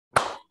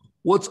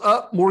What's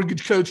up,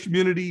 Mortgage Coach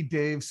community?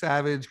 Dave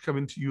Savage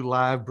coming to you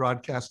live,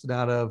 broadcasting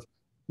out of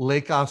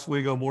Lake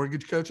Oswego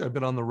Mortgage Coach. I've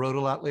been on the road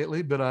a lot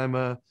lately, but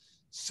I'm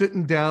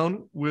sitting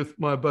down with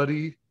my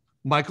buddy,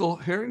 Michael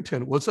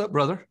Harrington. What's up,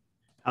 brother?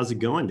 How's it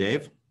going,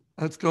 Dave?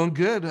 That's going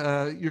good.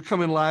 You're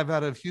coming live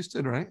out of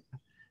Houston, right?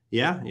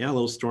 Yeah, a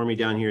little stormy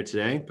down here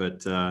today,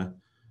 but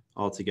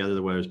altogether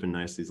the weather's been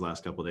nice these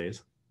last couple of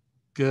days.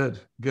 Good,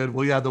 good.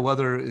 Well, yeah, the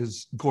weather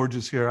is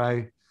gorgeous here.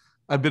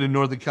 I've been in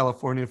Northern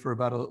California for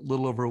about a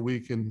little over a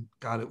week, and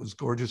God, it was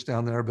gorgeous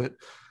down there. But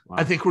I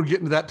Wow. think we're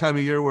getting to that time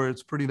of year where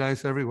it's pretty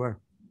nice everywhere.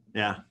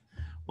 Yeah.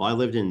 Well, I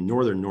lived in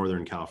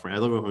northern California.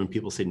 I love it when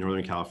people say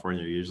Northern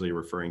California, they're usually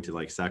referring to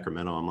like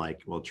Sacramento. I'm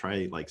like, well,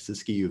 try like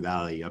Siskiyou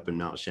Valley up in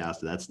Mount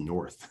Shasta. That's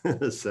north.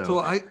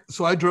 So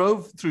So I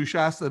drove through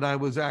Shasta, and I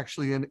was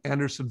actually in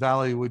Anderson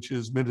Valley, which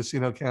is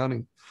Mendocino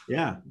County.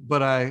 yeah,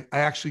 But I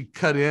actually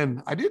cut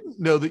in. I didn't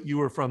know that you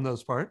were from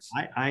those parts.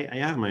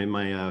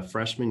 my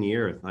freshman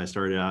year, I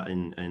started out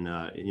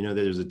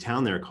there's a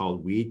town there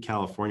called Weed,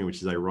 California,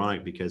 which is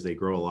ironic because they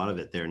grow a lot of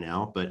it there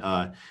now. But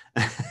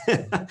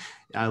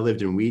I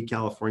lived in Weed,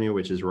 California,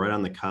 which is right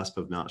on the cusp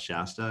of Mount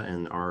Shasta.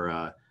 And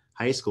our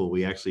high school,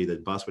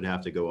 the bus would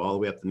have to go all the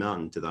way up the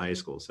mountain to the high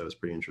school. So it's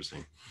pretty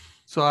interesting.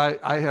 So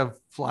I have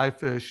fly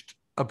fished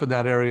up in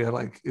that area.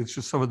 Like it's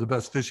just some of the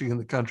best fishing in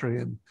the country,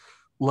 and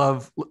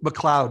love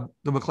McCloud.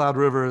 The McCloud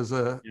River is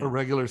a Yeah.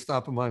 regular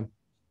stop of mine.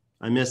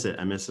 I miss it.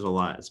 I miss it a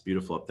lot. It's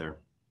beautiful up there.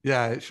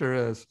 Yeah, it sure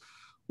is.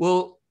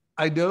 Well,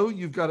 I know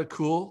you've got a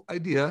cool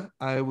idea.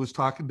 I was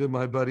talking to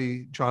my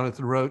buddy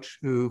Jonathan Roach,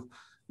 who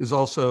is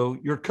also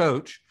your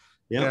coach,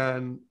 Yeah.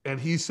 and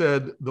he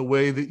said the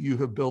way that you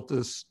have built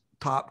this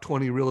top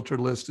 20 realtor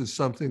list is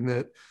something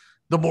that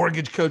the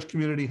mortgage coach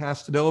community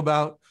has to know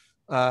about.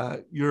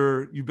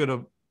 You've been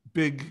a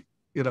big,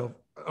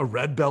 a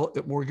red belt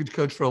at Mortgage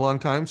Coach for a long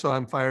time, so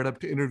I'm fired up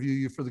to interview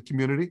you for the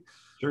community.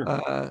 Sure.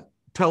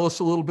 Tell us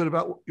a little bit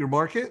about your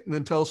market, and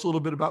then tell us a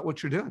little bit about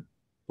what you're doing.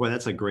 Boy,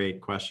 that's a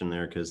great question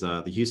there because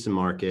the Houston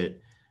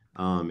market,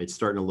 it's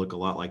starting to look a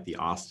lot like the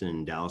Austin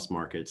and Dallas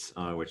markets,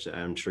 which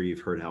I'm sure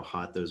you've heard how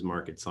hot those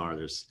markets are.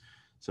 There's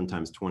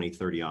sometimes 20,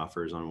 30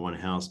 offers on one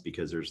house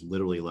because there's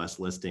literally less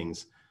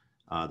listings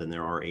than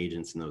there are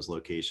agents in those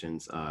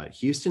locations.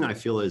 Houston, I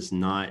feel, is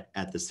not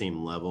at the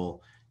same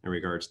level in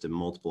regards to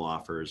multiple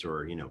offers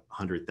or,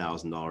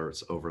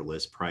 $100,000 over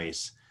list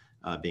price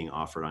being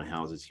offered on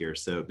houses here.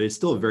 So, but it's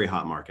still a very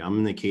hot market. I'm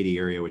in the Katy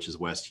area, which is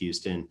West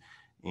Houston,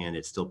 and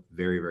it's still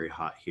very, very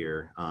hot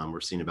here. We're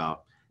seeing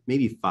about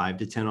maybe 5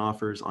 to 10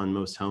 offers on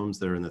most homes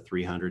that are in the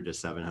 300 to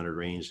 700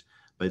 range,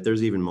 but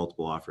there's even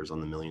multiple offers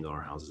on the $1 million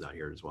houses out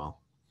here as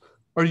well.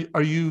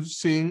 Are you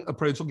seeing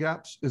appraisal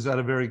gaps? Is that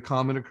a very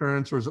common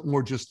occurrence, or is it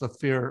more just the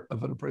fear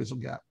of an appraisal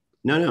gap?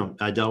 No.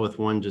 I dealt with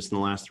one just in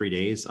the last 3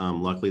 days.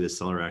 Luckily, the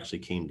seller actually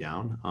came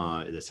down.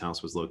 This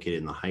house was located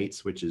in the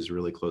Heights, which is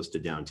really close to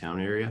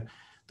downtown area.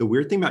 The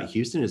weird thing about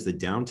Houston is the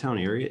downtown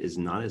area is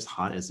not as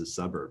hot as the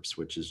suburbs,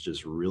 which is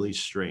just really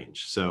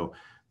strange. So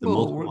the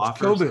multiple It's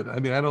offers. COVID. I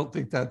mean, I don't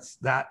think that's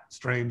that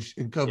strange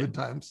in COVID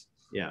Yeah. times.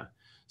 Yeah.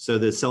 So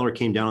the seller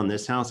came down on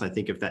this house. I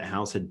think if that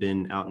house had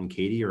been out in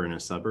Katy or in a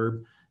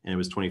suburb and it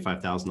was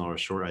 $25,000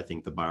 short, I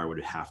think the buyer would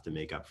have to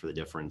make up for the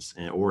difference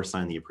or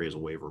sign the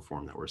appraisal waiver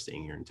form that we're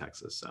seeing here in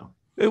Texas. So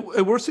And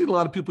we're seeing a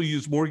lot of people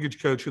use Mortgage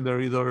Coach, and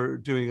they're either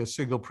doing a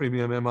single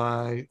premium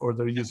MI or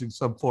they're using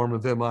some form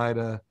of MI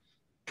to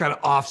kind of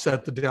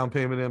offset the down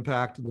payment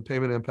impact and the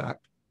payment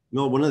impact.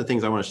 well, one of the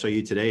things I want to show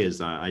you today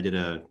is I did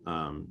a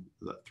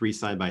 3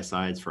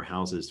 side-by-sides for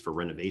houses for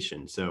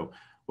renovation. So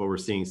what we're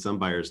seeing some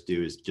buyers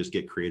do is just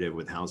get creative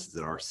with houses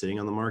that are sitting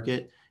on the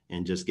market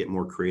and just get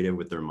more creative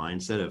with their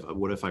mindset of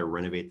what if I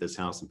renovate this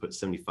house and put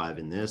 75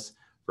 in this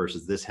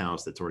versus this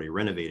house that's already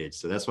renovated.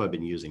 So that's what I've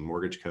been using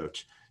Mortgage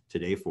Coach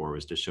today for,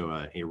 was to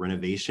show a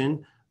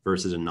renovation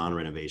versus a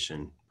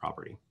non-renovation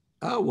property.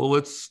 Oh, well,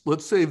 let's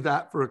save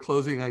that for a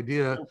closing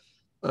idea.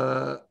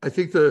 I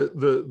think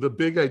the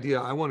big idea,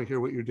 I want to hear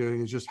what you're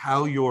doing, is just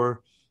how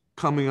you're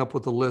coming up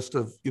with a list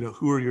of,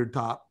 who are your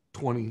top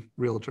 20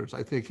 realtors.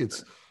 I think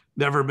it's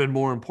never been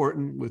more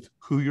important with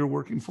who you're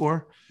working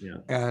for. Yeah.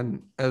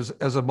 And as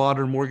a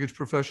modern mortgage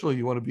professional,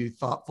 you want to be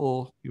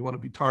thoughtful, you want to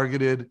be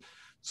targeted.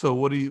 So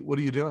what are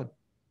you doing?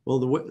 Well,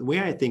 the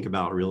way I think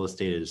about real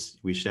estate is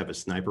we should have a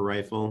sniper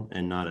rifle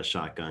and not a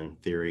shotgun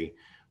theory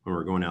when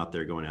we're going out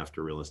there going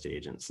after real estate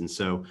agents. And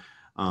so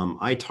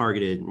I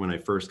targeted, when I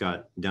first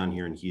got down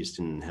here in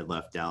Houston and had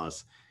left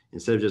Dallas,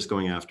 instead of just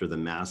going after the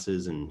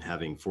masses and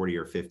having 40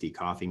 or 50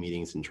 coffee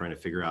meetings and trying to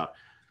figure out,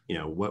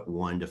 what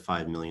 $1 to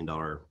 $5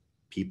 million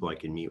people I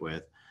can meet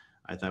with,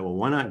 I thought, well,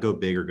 why not go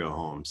big or go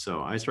home?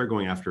 So I started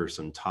going after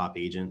some top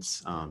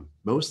agents,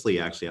 mostly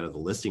actually out of the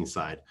listing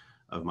side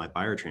of my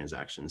buyer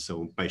transactions.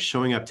 So by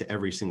showing up to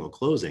every single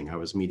closing, I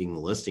was meeting the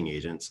listing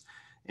agents.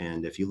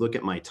 And if you look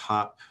at my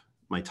top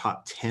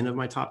 10 of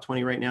my top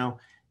 20 right now,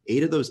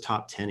 8 of those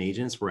top 10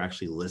 agents were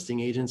actually listing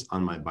agents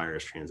on my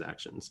buyer's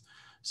transactions.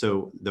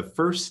 So the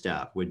first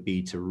step would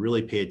be to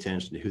really pay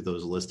attention to who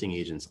those listing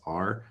agents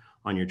are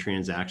on your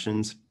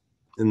transactions.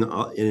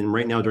 And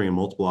right now, during a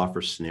multiple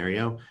offer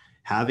scenario,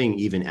 having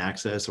even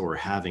access or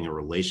having a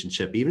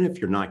relationship, even if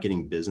you're not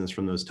getting business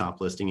from those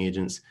top listing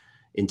agents,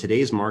 in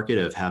today's market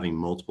of having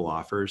multiple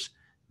offers,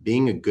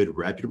 being a good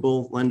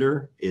reputable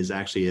lender is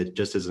actually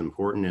just as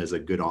important as a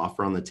good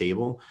offer on the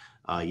table.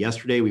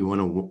 Yesterday,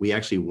 we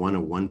actually won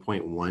a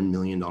 $1.1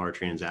 million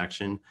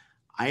transaction.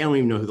 I don't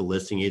even know who the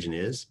listing agent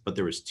is, but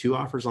there was 2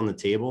 offers on the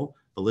table.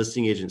 The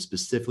listing agent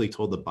specifically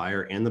told the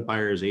buyer and the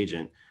buyer's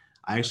agent,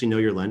 I actually know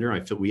your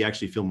lender. We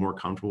actually feel more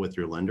comfortable with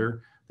your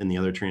lender than the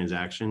other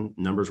transaction.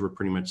 Numbers were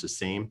pretty much the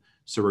same.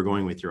 So we're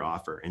going with your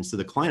offer. And so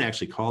the client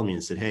actually called me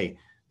and said, hey,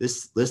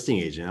 this listing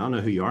agent, I don't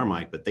know who you are,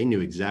 Mike, but they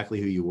knew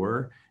exactly who you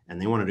were. And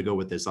they wanted to go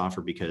with this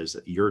offer because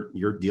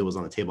your deal was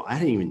on the table. I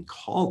hadn't even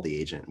called the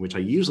agent, which I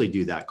usually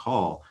do that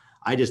call.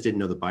 I just didn't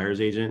know the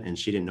buyer's agent, and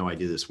she didn't know I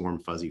do this warm,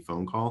 fuzzy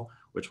phone call,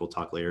 which we'll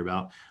talk later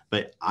about.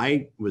 But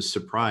I was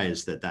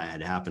surprised that that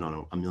had happened on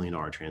a $1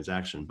 million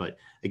transaction. But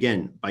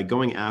again, by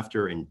going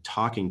after and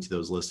talking to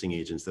those listing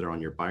agents that are on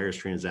your buyer's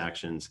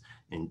transactions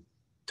and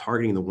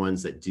targeting the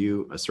ones that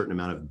do a certain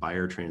amount of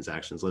buyer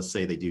transactions, let's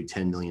say they do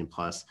 10 million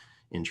plus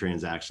in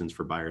transactions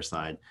for buyer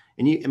side.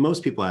 And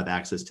most people have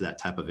access to that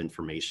type of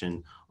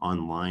information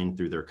online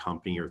through their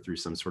company or through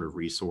some sort of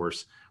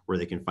resource where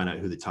they can find out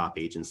who the top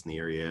agents in the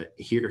area.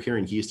 Here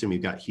in Houston,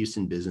 we've got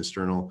Houston Business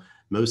Journal.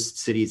 Most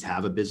cities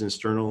have a business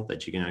journal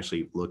that you can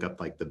actually look up,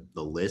 like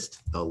the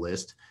list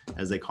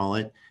as they call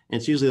it. And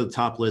it's usually the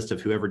top list of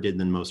whoever did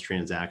the most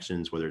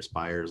transactions, whether it's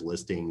buyers,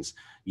 listings,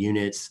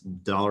 units,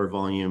 dollar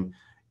volume.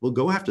 We'll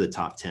go after the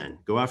top 10,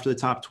 go after the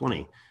top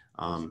 20.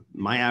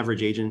 My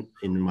average agent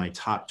in my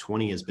top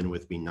 20 has been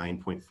with me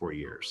 9.4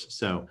 years.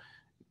 So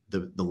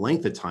the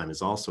length of time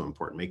is also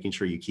important, making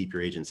sure you keep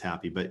your agents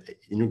happy. But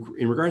in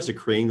regards to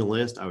creating the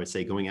list, I would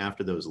say going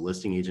after those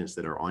listing agents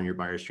that are on your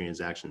buyer's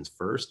transactions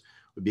first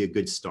would be a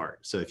good start.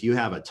 So if you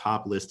have a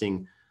top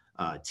listing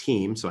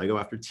team, so I go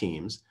after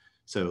teams.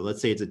 So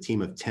let's say it's a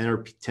team of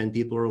 10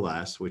 people or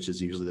less, which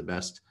is usually the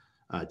best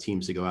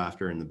teams to go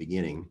after in the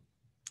beginning.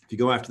 If you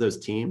go after those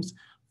teams,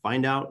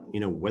 find out,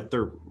 what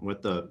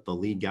the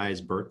lead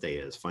guy's birthday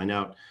is. Find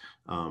out,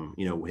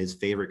 his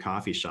favorite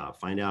coffee shop.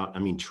 Find out,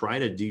 try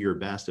to do your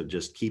best of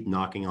just keep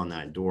knocking on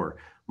that door.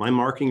 My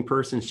marketing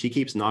person, she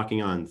keeps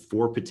knocking on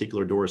 4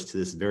 particular doors to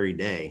this very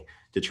day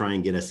to try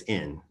and get us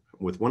in.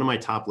 With one of my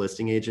top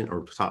listing agent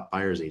or top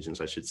buyer's agents,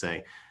 I should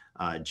say,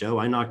 Joe,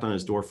 I knocked on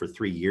his door for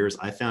 3 years.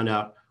 I found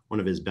out one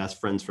of his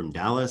best friends from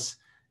Dallas,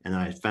 and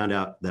I found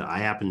out that I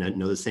happen to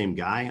know the same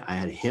guy. I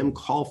had him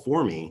call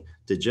for me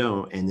to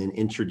Joe and then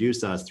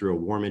introduce us through a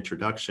warm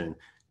introduction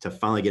to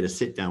finally get a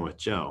sit down with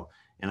Joe.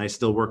 And I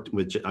still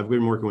I've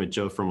been working with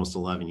Joe for almost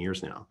 11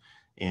 years now.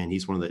 And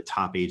he's one of the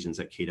top agents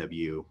at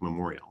KW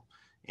Memorial.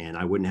 And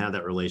I wouldn't have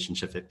that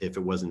relationship if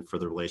it wasn't for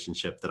the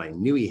relationship that I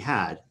knew he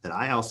had, that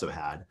I also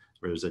had,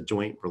 where it was a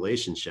joint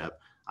relationship.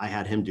 I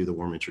had him do the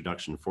warm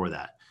introduction for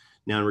that.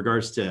 Now, in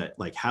regards to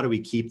how do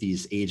we keep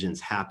these agents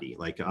happy?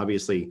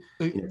 Obviously,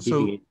 go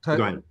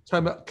ahead.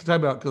 Time out,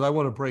 because I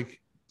want to break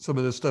some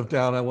of this stuff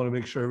down. I want to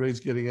make sure everybody's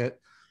getting it.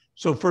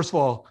 So first of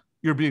all,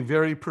 you're being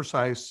very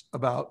precise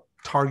about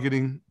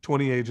targeting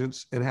 20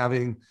 agents and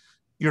having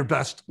your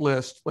best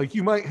list.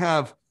 You might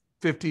have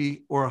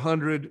 50 or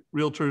 100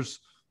 realtors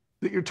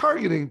that you're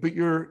targeting, but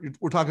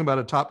we're talking about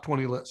a top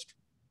 20 list,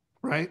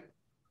 right?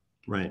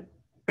 Right.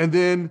 And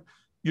then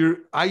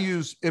I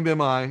use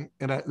MMI,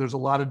 and there's a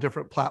lot of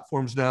different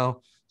platforms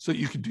now, so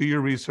you can do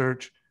your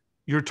research.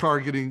 You're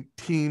targeting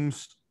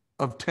teams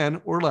of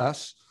 10 or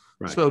less.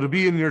 Right. So to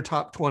be in your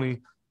top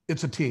 20,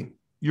 it's a team.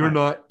 You're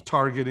not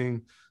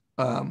targeting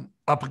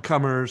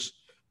up-and-comers.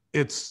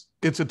 It's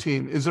a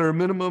team. Is there a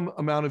minimum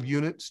amount of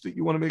units that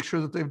you want to make sure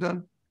that they've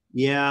done?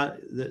 Yeah.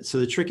 So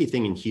the tricky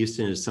thing in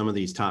Houston is some of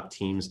these top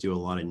teams do a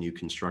lot of new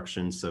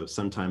construction. So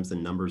sometimes the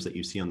numbers that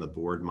you see on the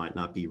board might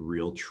not be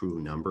real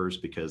true numbers,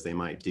 because they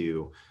might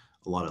do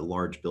a lot of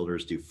large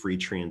builders do free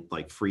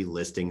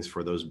listings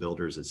for those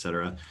builders, et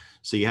cetera.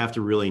 So you have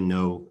to really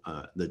know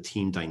the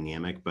team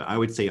dynamic. But I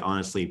would say,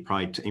 honestly,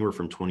 probably anywhere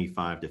from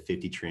 25 to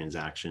 50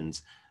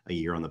 transactions a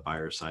year on the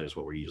buyer side is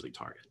what we usually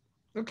target.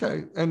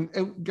 Okay. And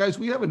guys,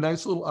 we have a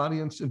nice little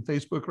audience in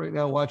Facebook right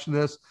now watching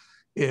this.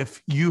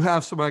 If you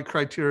have some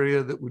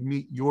criteria that would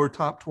meet your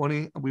top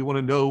 20, we want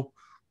to know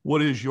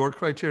what is your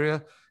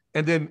criteria.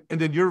 And then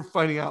you're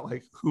finding out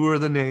who are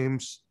the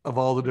names of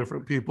all the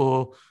different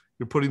people.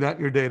 You're putting that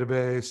in your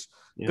database.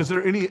 Yeah. Is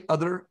there any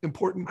other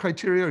important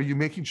criteria? Are you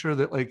making sure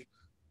that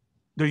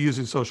they're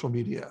using social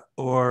media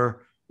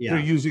or they're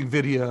using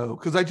video?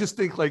 Because I just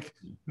think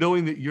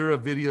knowing that you're a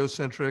video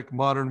centric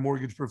modern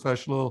mortgage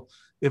professional,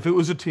 if it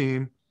was a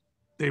team,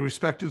 they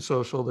respected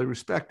social, they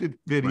respected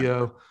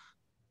video, right,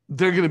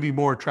 they're going to be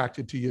more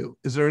attracted to you.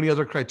 Is there any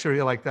other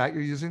criteria like that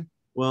you're using?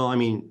 Well,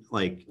 in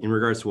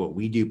regards to what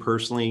we do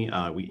personally,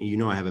 I have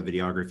a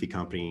videography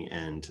company,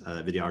 and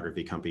the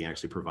videography company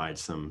actually provides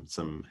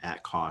some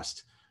at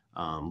cost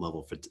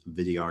level for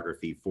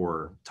videography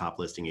for top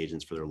listing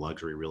agents for their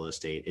luxury real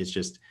estate.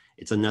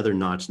 It's another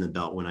notch in the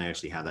belt when I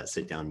actually have that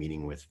sit down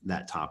meeting with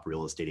that top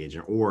real estate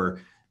agent, or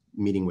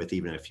meeting with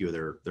even a few of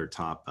their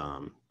top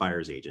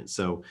buyer's agents.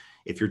 So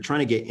if you're trying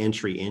to get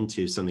entry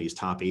into some of these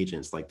top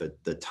agents, like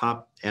the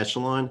top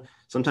echelon,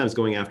 sometimes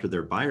going after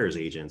their buyer's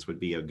agents would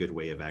be a good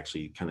way of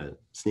actually kind of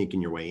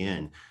sneaking your way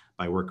in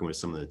by working with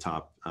some of the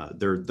top,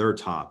 their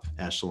top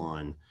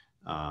echelon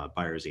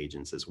buyer's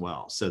agents as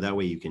well. So that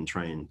way you can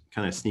try and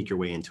kind of sneak your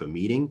way into a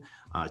meeting.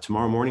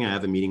 Tomorrow morning, I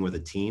have a meeting with a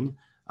team.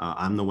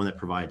 I'm the one that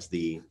provides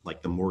the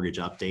mortgage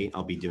update.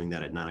 I'll be doing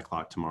that at 9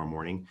 o'clock tomorrow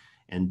morning.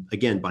 And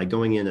again, by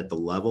going in at the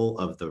level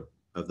of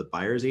the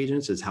buyer's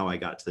agents is how I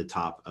got to the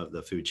top of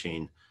the food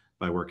chain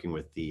by working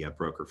with the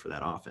broker for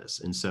that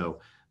office. And so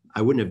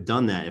I wouldn't have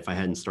done that if I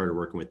hadn't started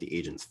working with the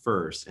agents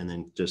first and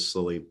then just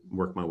slowly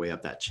work my way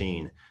up that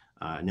chain.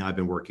 Now I've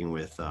been working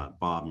with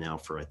Bob now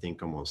for, I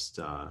think, almost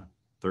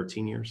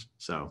 13 years.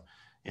 So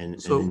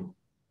for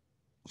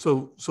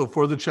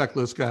the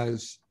checklist,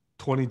 guys,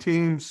 20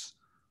 teams,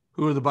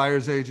 who are the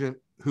buyer's agent,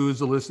 who is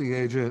the listing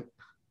agent,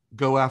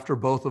 go after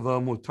both of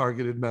them with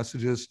targeted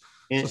messages.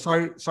 And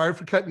so sorry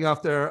for cutting you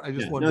off there. I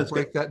just wanted to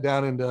break that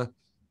down into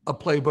a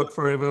playbook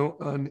for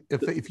everyone.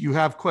 If you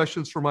have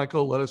questions for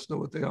Michael, let us know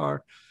what they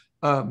are.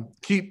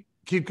 Keep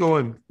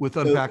going with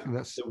unpacking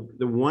this.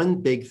 The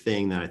one big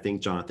thing that I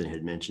think Jonathan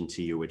had mentioned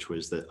to you, which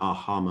was the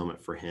aha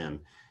moment for him,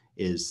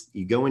 is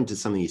you go into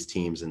some of these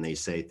teams and they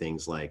say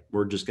things like,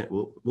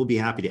 we'll be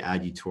happy to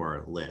add you to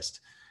our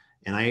list.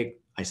 And I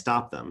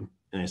stop them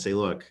and I say,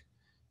 look,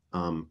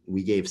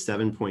 we gave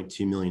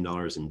 $7.2 million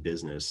in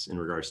business in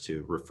regards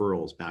to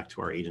referrals back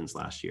to our agents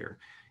last year.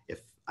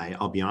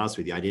 I'll be honest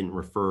with you, I didn't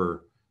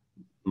refer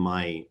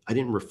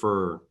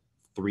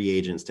 3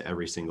 agents to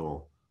every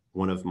single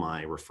one of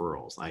my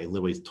referrals. I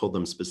literally told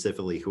them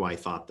specifically who I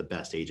thought the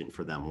best agent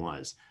for them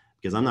was,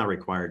 because I'm not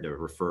required to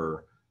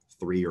refer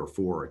 3 or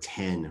 4 or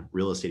 10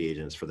 real estate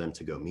agents for them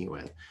to go meet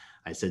with.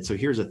 I said, so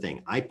here's the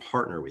thing. I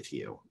partner with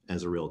you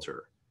as a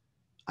realtor.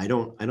 I'm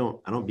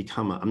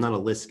not a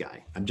list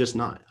guy. I'm just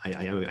not. I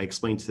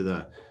explained to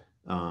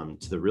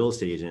the real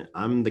estate agent,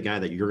 I'm the guy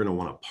that you're going to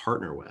want to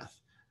partner with,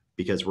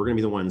 because we're going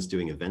to be the ones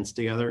doing events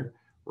together.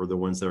 We're the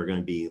ones that are going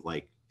to be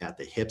like at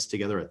the hips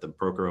together at the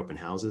broker open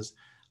houses.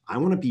 I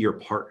want to be your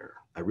partner.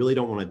 I really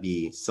don't want to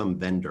be some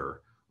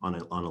vendor on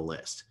a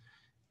list.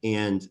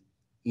 And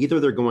either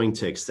they're going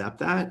to accept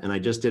that. And I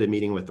just did a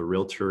meeting with a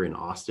realtor in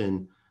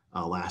Austin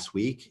last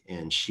week,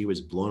 and she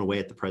was blown away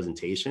at the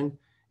presentation.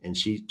 And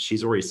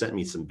she's already sent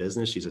me some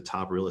business. She's a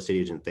top real estate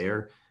agent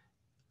there.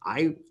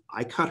 I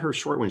cut her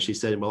short when she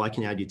said, well, I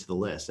can add you to the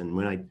list. And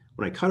when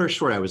I cut her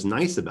short, I was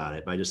nice about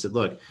it. But I just said,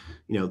 look,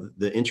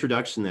 the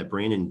introduction that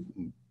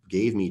Brandon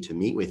gave me to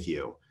meet with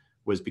you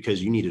was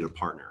because you needed a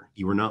partner.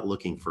 You were not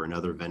looking for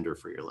another vendor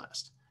for your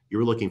list. You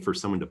were looking for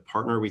someone to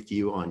partner with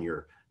you on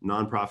your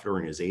nonprofit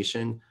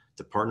organization,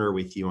 to partner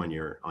with you on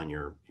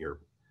your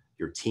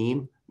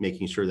team,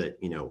 making sure that,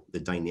 the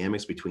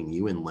dynamics between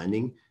you and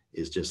lending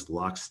is just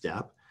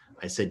lockstep.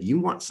 I said, you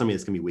want somebody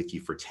that's going to be with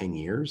you for 10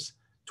 years,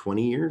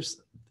 20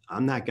 years?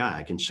 I'm that guy.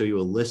 I can show you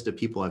a list of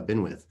people I've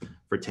been with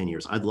for 10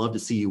 years. I'd love to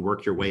see you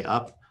work your way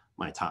up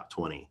my top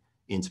 20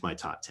 into my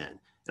top 10.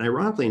 And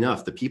ironically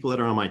enough, the people that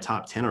are on my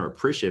top 10 are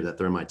appreciative that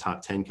they're in my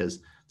top 10,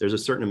 because there's a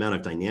certain amount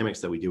of dynamics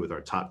that we do with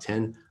our top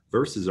 10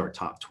 versus our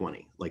top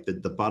 20, like the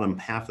bottom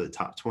half of the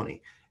top 20.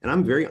 And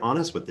I'm very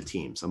honest with the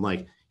teams. I'm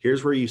like,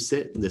 here's where you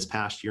sit this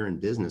past year in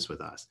business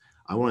with us.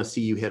 I want to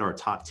see you hit our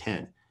top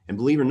 10. And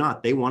believe it or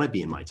not, they want to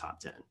be in my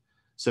top 10.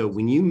 So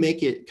when you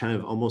make it kind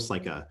of almost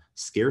like a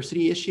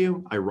scarcity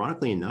issue,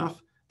 ironically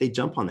enough, they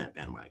jump on that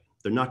bandwagon.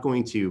 They're not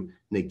going to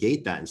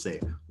negate that and say,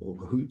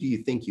 well, who do you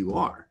think you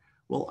are?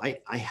 Well,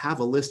 I have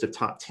a list of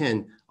top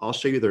 10. I'll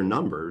show you their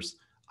numbers.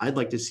 I'd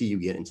like to see you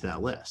get into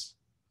that list.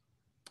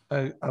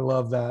 I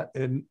love that.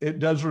 And it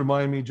does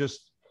remind me,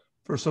 just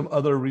for some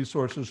other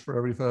resources for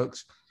every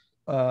folks,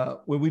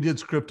 when we did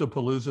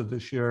Scriptapalooza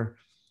this year,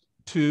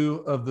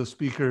 2 of the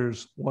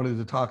speakers wanted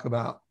to talk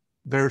about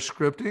their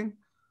scripting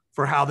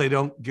for how they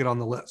don't get on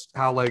the list.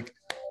 How, like,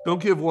 don't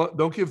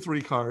give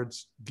 3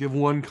 cards, give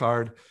 1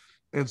 card.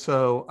 And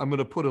so I'm going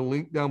to put a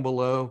link down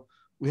below.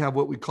 We have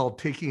what we call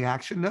taking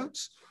action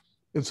notes.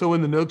 And so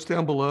in the notes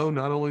down below,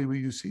 not only will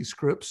you see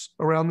scripts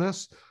around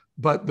this,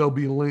 but there'll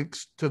be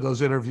links to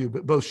those interviews.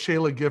 But both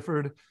Shayla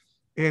Gifford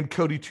and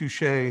Cody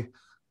Touche,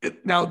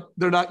 now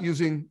they're not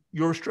using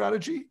your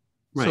strategy.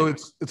 Right. So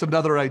it's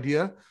another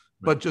idea, right,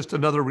 but just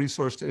another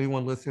resource to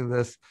anyone listening to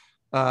this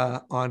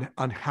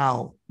on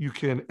how you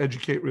can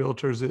educate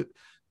realtors that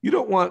you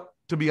don't want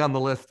to be on the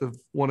list of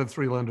 1 of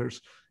 3 lenders.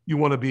 You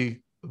want to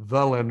be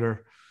the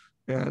lender.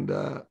 And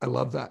I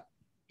love that.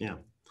 Yeah.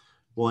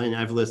 Well, and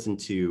I've listened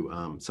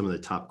to some of the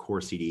top core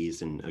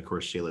CDs, and of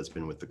course, Shayla's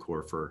been with the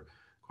core for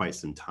quite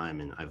some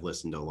time, and I've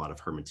listened to a lot of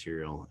her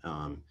material,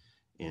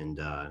 and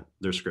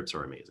their scripts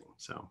are amazing.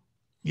 So,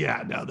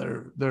 yeah, no,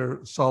 they're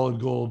solid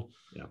gold.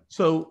 Yeah.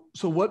 So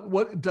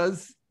what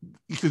does,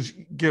 because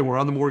again, we're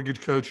on the Mortgage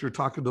Coach. You're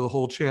talking to the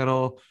whole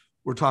channel.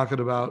 We're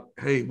talking about,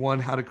 hey, 1,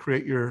 how to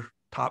create your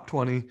top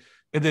 20,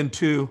 and then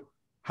 2,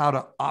 how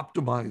to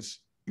optimize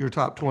your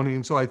top 20.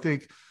 And so I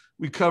think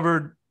we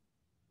covered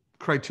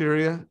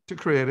criteria to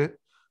create it.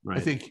 Right.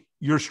 I think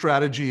your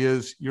strategy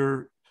is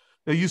now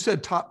you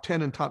said top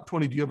 10 and top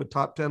 20. Do you have a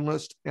top 10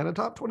 list and a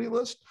top 20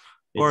 list?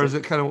 Or is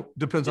it kind of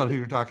depends on who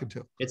you're talking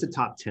to? It's a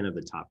top 10 of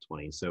the top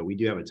 20. So we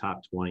do have a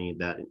top 20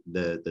 that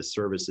the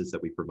services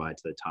that we provide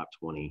to the top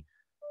 20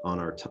 on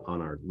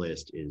our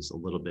list is a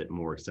little bit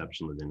more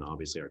exceptional than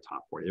obviously our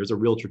top 40. There's a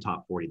realtor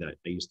top 40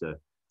 that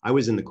I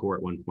was in the core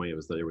at one point.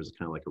 There was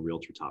kind of like a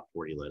realtor top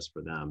 40 list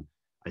for them.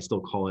 I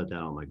still call it that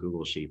on my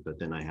Google sheet, but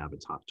then I have a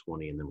top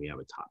 20 and then we have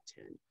a top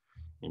 10.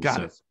 And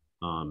Got it.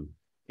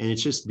 And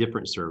it's just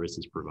different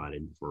services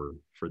provided for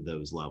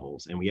those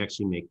levels. And we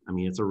actually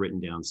it's a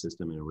written down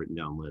system and a written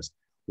down list.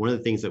 One of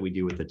the things that we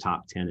do with the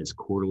top 10 is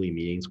quarterly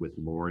meetings with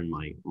Lauren,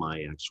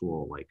 my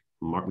actual,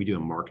 we do a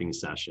marketing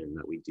session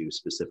that we do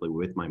specifically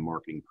with my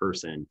marketing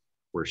person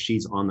where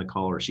she's on the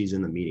call or she's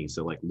in the meeting.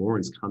 So like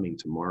Lauren's coming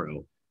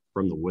tomorrow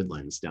from the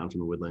Woodlands, down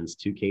from the Woodlands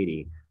to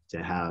Katy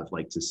to have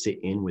to sit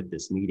in with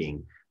this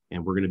meeting.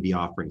 And we're going to be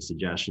offering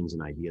suggestions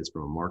and ideas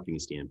from a marketing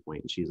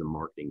standpoint. And she's a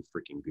marketing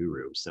freaking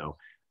guru. So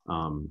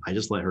I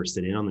just let her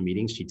sit in on the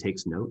meetings. She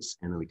takes notes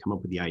and then we come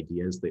up with the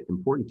ideas. The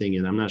important thing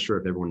is, I'm not sure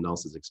if everyone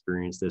else has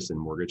experienced this in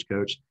Mortgage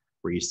Coach,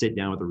 where you sit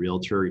down with a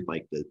realtor,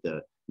 like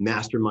the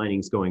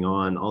masterminding's going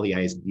on, all the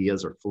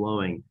ideas are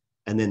flowing,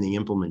 and then the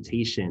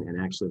implementation and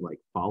actually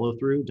follow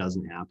through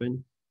doesn't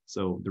happen.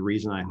 So the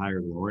reason I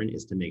hired Lauren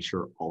is to make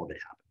sure all of it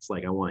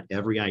happens. I want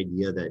every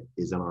idea that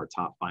is on our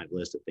top 5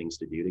 list of things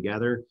to do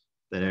together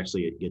that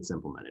actually it gets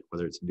implemented,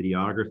 whether it's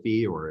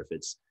videography or if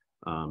it's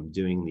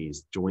doing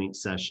these joint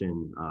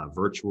session,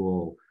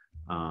 virtual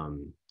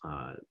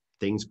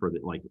things for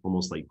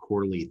almost like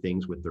quarterly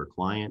things with their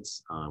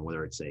clients,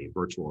 whether it's a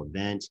virtual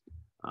event,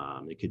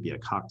 it could be a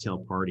cocktail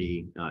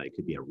party, it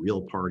could be a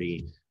real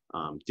party,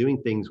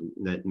 doing things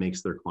that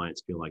makes their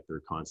clients feel like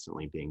they're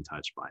constantly being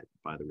touched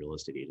by the real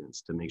estate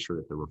agents to make sure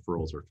that the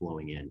referrals are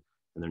flowing in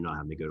and they're not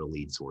having to go to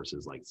lead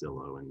sources like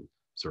Zillow and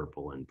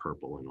Serpal and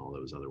Purple and all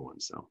those other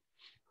ones. So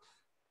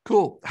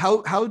cool.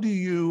 How do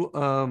you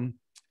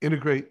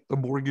integrate the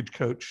mortgage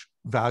coach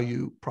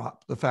value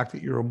prop, the fact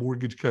that you're a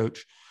mortgage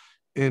coach,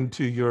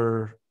 into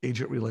your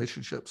agent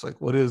relationships?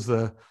 What is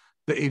the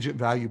agent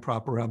value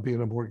prop around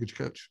being a mortgage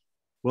coach?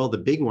 Well, the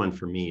big one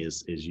for me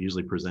is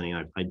usually presenting.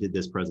 I did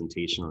this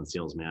presentation on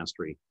sales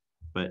mastery,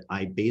 but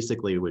I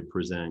basically would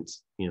present,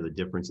 the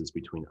differences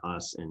between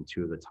us and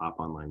 2 of the top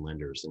online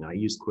lenders. And I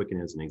use Quicken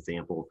as an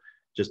example,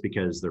 just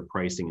because their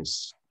pricing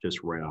is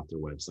just right off their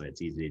website.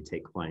 It's easy to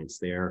take clients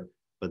there.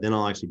 But then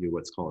I'll actually do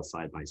what's called a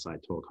side-by-side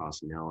total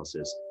cost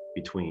analysis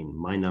between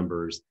my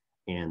numbers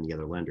and the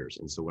other lenders.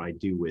 And so what I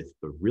do with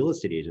the real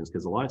estate agents,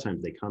 because a lot of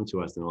times they come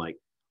to us and they're like,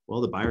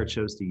 well, the buyer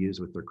chose to use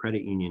with their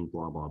credit union,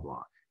 blah, blah,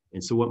 blah.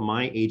 And so what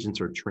my agents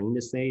are trained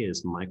to say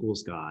is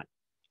Michael's got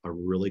a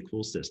really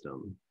cool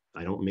system.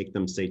 I don't make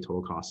them say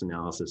total cost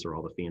analysis or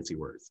all the fancy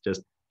words,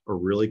 just a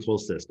really cool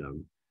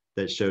system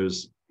that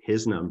shows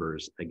his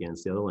numbers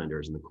against the other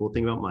lenders. And the cool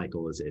thing about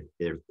Michael is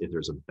if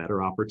there's a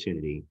better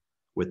opportunity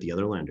with the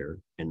other lender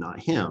and not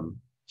him,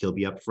 he'll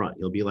be up front.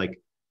 He'll be like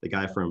the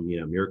guy from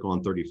Miracle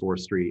on 34th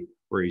Street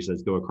where he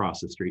says go across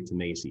the street to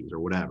Macy's or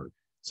whatever.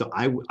 So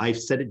I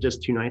said it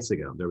just 2 nights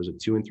ago. There was a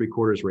 2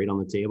 3/4 rate on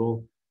the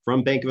table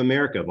from Bank of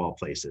America of all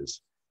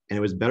places, and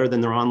it was better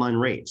than their online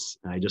rates.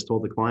 And I just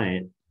told the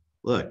client,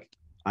 look,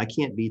 I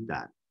can't beat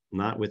that.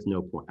 Not with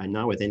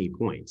not with any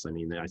points. I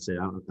mean, I said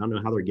I don't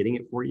know how they're getting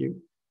it for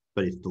you,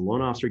 but if the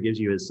loan officer gives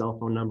you his cell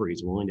phone number,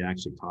 he's willing to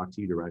actually talk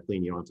to you directly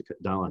and you don't have to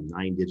dial a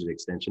 9-digit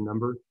extension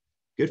number,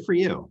 good for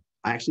you.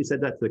 I actually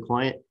said that to the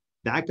client.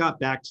 That got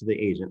back to the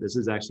agent. This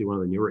is actually one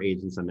of the newer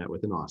agents I met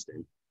with in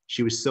Austin.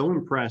 She was so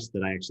impressed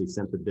that I actually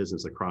sent the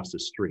business across the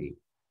street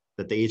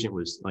that the agent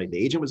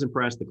was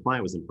impressed, the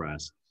client was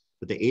impressed,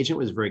 but the agent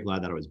was very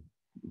glad that I was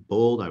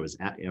bold. I was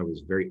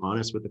very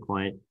honest with the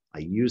client. I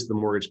used the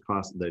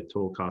the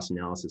total cost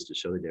analysis to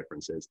show the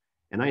differences.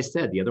 And I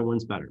said, the other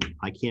one's better.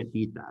 I can't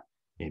beat that.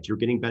 And if you're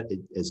getting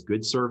as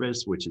good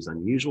service, which is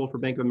unusual for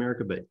Bank of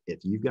America, but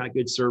if you've got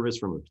good service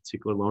from a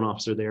particular loan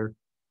officer there,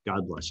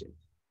 God bless you.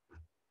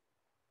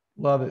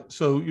 Love it.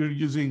 So you're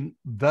using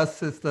the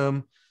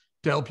system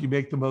to help you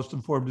make the most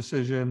informed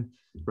decision.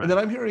 Right. And then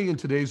I'm hearing in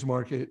today's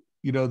market,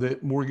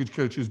 that mortgage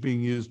coach is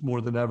being used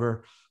more than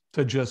ever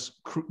to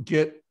just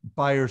get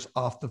buyers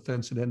off the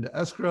fence and into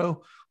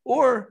escrow,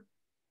 or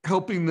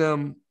helping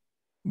them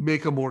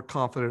make a more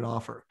confident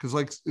offer.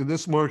 Because in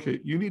this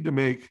market, you need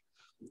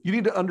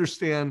to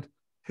understand,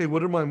 hey,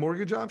 what are my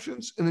mortgage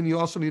options? And then you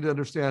also need to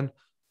understand,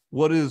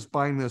 what is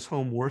buying this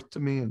home worth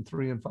to me in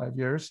 3 and 5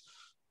 years?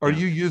 Are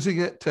you using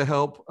it to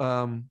help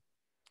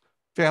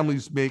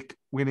families make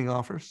winning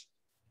offers?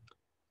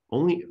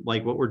 Only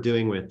what we're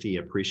doing with the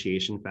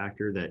appreciation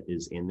factor that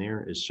is in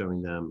there is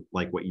showing them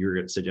what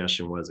your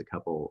suggestion was a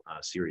couple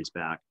series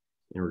back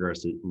in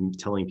regards to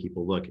telling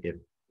people, look,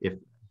 if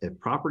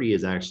property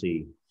is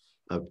actually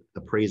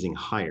appraising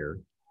higher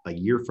a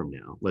year from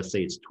now, let's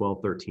say it's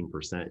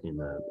 12-13% in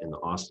the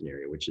Austin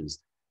area, which is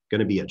going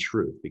to be a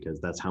truth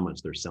because that's how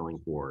much they're selling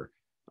for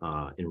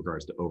in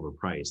regards to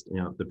overpriced.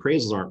 The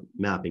appraisals aren't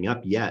mapping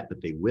up yet,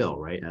 but they will,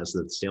 right? As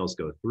the sales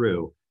go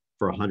through,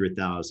 for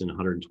 100,000,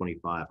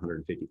 125,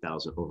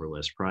 150,000 over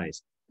list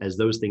price. As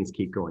those things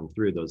keep going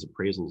through, those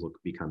appraisals will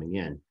be coming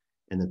in.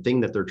 And the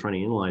thing that they're trying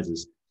to analyze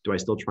is, do I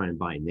still try and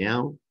buy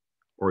now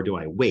or do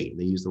I wait?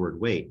 They use the word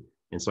wait.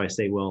 And so I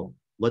say, well,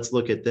 let's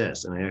look at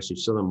this. And I actually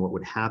show them what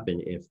would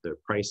happen if the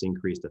price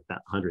increased to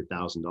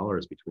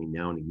 $100,000 between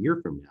now and a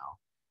year from now,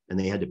 and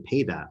they had to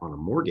pay that on a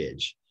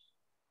mortgage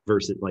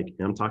versus like,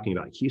 I'm talking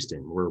about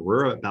Houston, where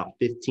we're about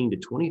 15 to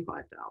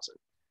 25,000.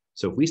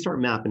 So if we start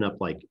mapping up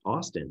like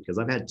Austin, because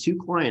I've had two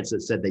clients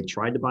that said they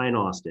tried to buy in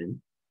Austin,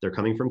 they're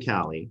coming from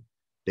Cali.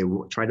 They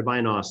tried to buy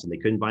in Austin, they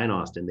couldn't buy in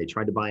Austin. They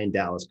tried to buy in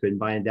Dallas, couldn't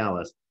buy in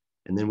Dallas.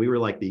 And then we were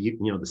like the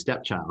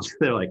stepchild.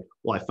 They're like,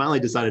 well, I finally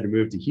decided to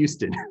move to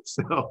Houston.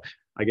 So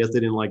I guess they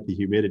didn't like the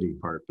humidity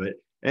part. But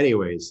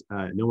anyways,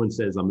 no one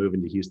says I'm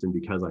moving to Houston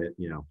because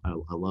I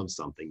love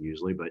something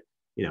usually, but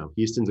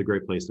Houston's a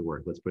great place to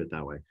work. Let's put it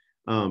that way.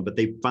 But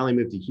they finally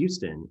moved to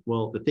Houston.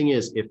 Well, the thing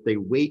is, if they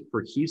wait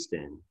for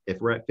Houston, if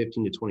we're at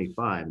 15 to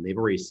 25 and they've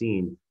already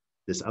seen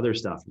this other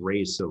stuff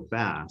raise so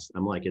fast,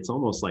 I'm like, it's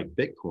almost like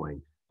Bitcoin.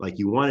 Like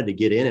you wanted to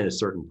get in at a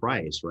certain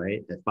price,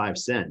 right? At 5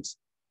 cents.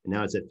 And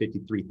now it's at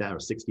 53,000 or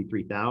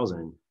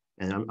 63,000.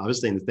 And I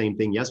was saying the same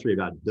thing yesterday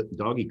about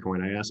doggy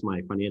coin. I asked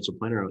my financial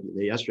planner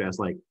yesterday, I was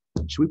like,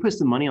 should we put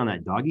some money on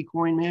that doggy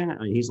coin, man?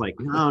 And he's like,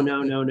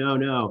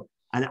 no.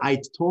 And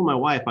I told my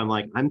wife, I'm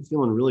like, I'm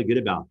feeling really good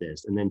about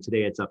this. And then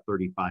today it's up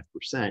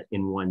 35%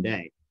 in one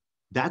day.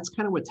 That's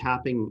kind of what's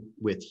happening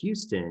with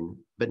Houston,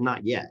 but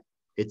not yet.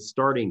 It's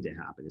starting to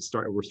happen.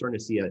 We're starting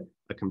to see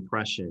a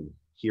compression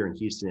here in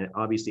Houston.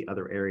 Obviously,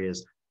 other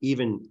areas,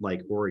 even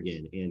like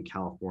Oregon and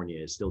California,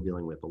 is still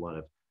dealing with a lot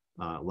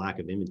of lack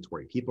of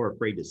inventory. People are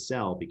afraid to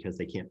sell because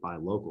they can't buy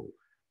local.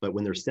 But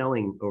when they're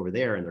selling over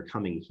there and they're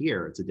coming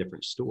here, it's a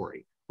different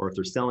story. Or if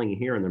they're selling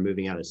here and they're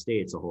moving out of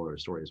state, it's a whole other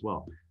story as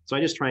well. So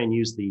I just try and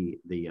use the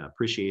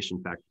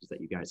appreciation factors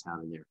that you guys have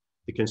in there.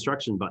 The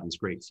construction button's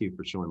great too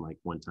for showing like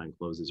one-time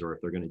closes, or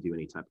if they're going to do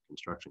any type of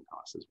construction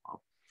costs as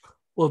well.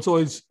 Well,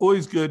 it's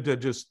always good to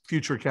just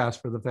future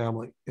cast for the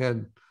family.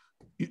 And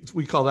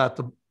we call that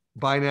the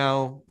buy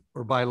now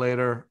or buy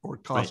later or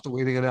cost of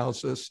waiting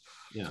analysis.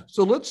 Yeah.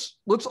 So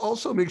let's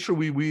also make sure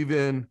we weave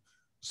in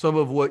some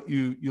of what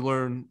you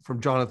learn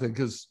from Jonathan,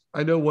 because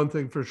I know one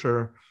thing for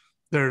sure.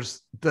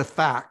 There's the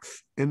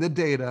facts and the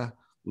data,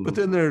 but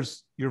then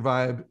there's your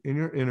vibe and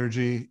your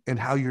energy and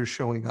how you're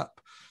showing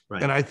up.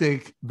 Right. And I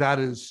think that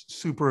is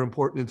super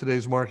important in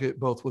today's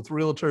market, both with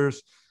realtors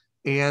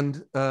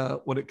and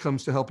when it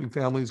comes to helping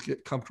families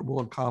get comfortable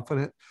and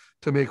confident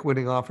to make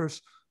winning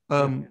offers.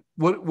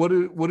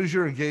 What is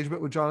your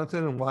engagement with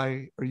Jonathan, and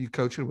why are you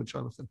coaching with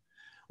Jonathan?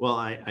 Well,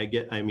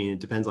 it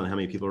depends on how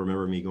many people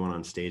remember me going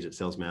on stage at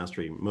Sales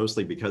Mastery,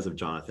 mostly because of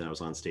Jonathan. I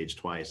was on stage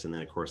twice. And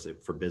then of course,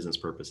 for business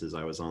purposes,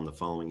 I was on the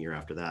following year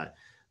after that,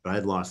 but I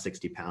had lost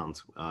 60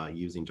 pounds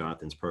using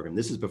Jonathan's program.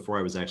 This is before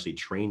I was actually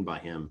trained by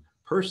him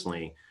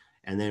personally.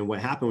 And then what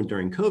happened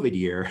during COVID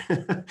year,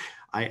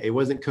 it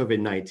wasn't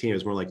COVID-19, it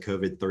was more like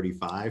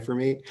COVID-35 for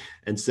me.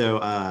 And so,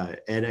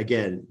 and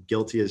again,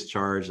 guilty as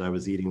charged. I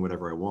was eating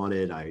whatever I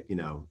wanted. I,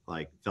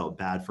 felt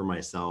bad for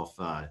myself,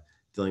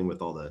 dealing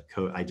with all the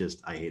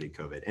I hated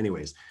COVID.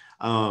 Anyways,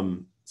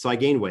 so I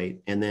gained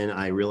weight, and then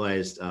I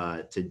realized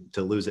to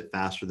lose it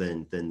faster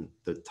than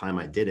the time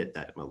I did it,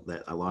 that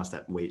I lost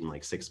that weight in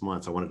like 6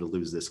 months. I wanted to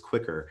lose this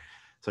quicker.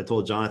 So I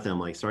told Jonathan, I'm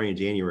like, starting in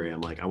January,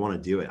 I'm like, I want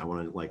to do it. I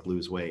want to like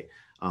lose weight.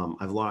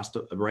 I've lost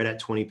right at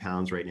 20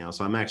 pounds right now.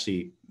 So I'm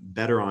actually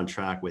better on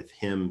track with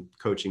him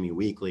coaching me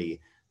weekly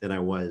than I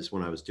was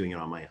when I was doing it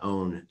on my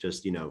own,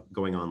 just,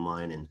 going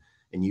online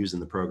and using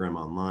the program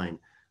online.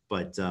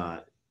 But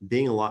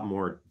being a lot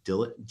more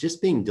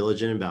being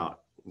diligent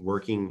about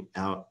working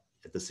out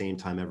at the same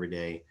time every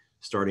day,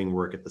 starting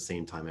work at the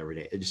same time every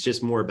day. It's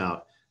just more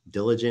about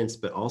diligence,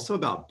 but also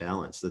about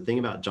balance. The thing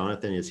about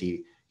Jonathan is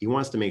he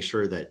wants to make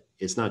sure that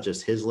it's not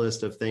just his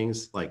list of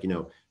things, like,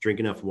 drink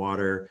enough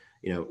water,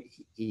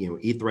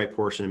 eat the right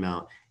portion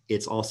amount.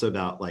 It's also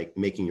about like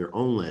making your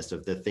own list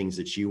of the things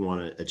that you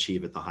want to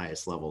achieve at the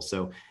highest level.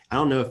 So I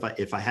don't know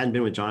if I hadn't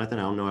been with Jonathan,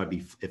 I don't know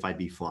if I'd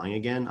be flying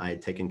again. I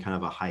had taken kind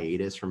of a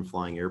hiatus from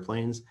flying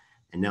airplanes,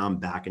 and now I'm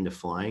back into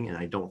flying. And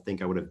I don't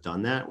think I would have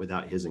done that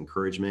without his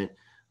encouragement.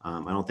 I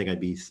don't think I'd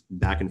be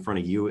back in front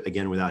of you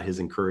again without his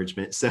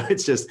encouragement. So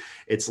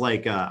it's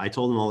like I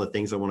told him all the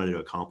things I wanted to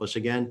accomplish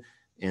again.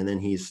 And then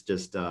he's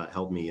just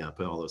helped me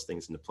put all those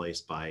things into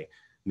place by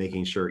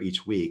making sure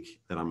each week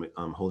that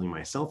I'm holding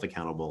myself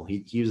accountable.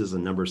 He uses a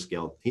number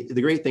scale.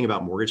 The great thing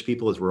about mortgage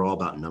people is we're all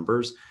about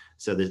numbers.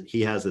 So that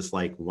he has this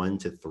like 1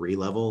 to 3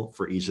 level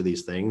for each of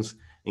these things.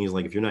 And he's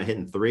like, if you're not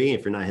hitting 3,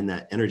 if you're not hitting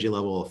that energy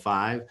level of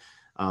 5,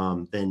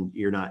 then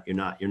you're not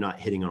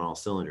hitting on all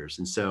cylinders.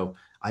 And so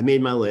I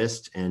made my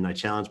list and I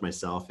challenged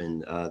myself.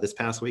 And this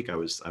past week I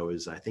was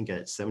I think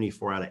at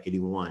 74 out of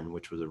 81,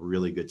 which was a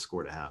really good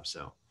score to have.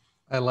 So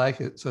I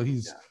like it. So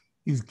he's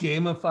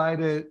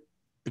gamified it,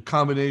 a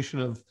combination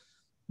of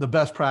the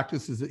best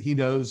practices that he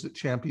knows that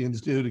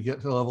champions do to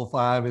get to level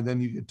 5. And then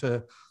you get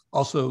to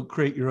also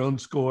create your own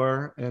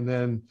score. And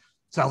then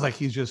sounds like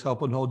he's just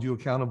helping hold you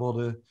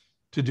accountable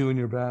to doing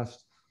your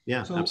best.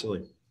 Yeah, So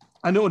absolutely.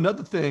 I know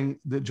another thing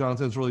that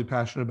Jonathan's really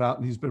passionate about,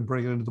 and he's been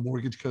bringing into the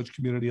mortgage coach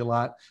community a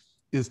lot,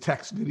 is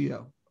text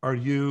video. Are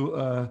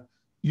you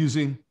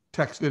using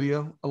text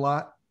video a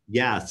lot?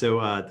 Yeah. So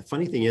the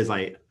funny thing is,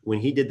 when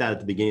he did that at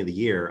the beginning of the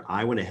year,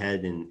 I went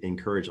ahead and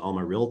encouraged all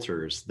my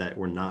realtors that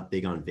were not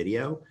big on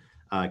video,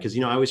 because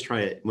I always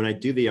try to, when I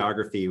do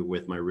videography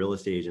with my real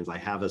estate agents, I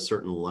have a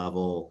certain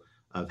level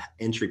of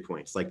entry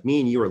points. Like me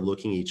and you are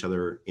looking each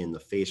other in the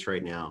face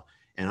right now,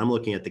 and I'm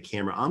looking at the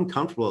camera. I'm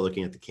comfortable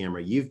looking at the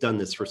camera. You've done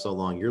this for so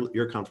long.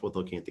 You're comfortable with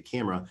looking at the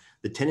camera.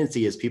 The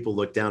tendency is people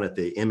look down at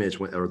the image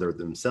or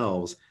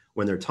themselves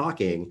when they're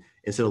talking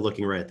instead of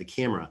looking right at the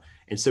camera.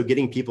 And so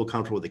getting people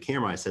comfortable with the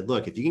camera, I said,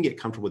 look, if you can get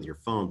comfortable with your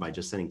phone by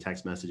just sending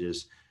text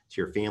messages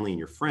to your family and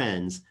your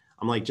friends,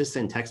 I'm like, just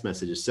send text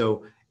messages.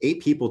 So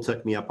 8 people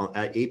took me up on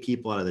 8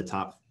 people out of the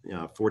top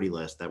 40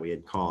 list that we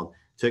had called,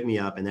 took me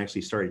up and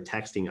actually started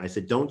texting. I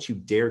said, don't you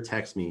dare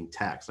text me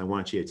text. I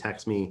want you to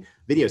text me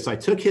video. So I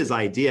took his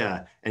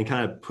idea and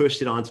kind of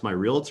pushed it onto my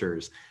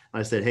realtors.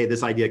 I said, hey,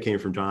 this idea came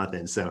from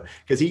Jonathan. So,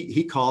 because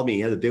he called me, he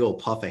had a big old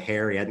puff of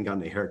hair. He hadn't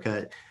gotten a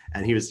haircut.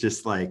 And he was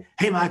just like,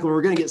 hey, Michael,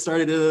 we're going to get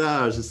started.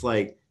 I was just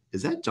like,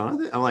 is that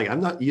Jonathan? I'm like, I'm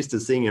not used to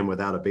seeing him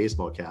without a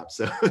baseball cap.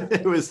 So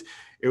it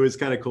was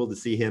kind of cool to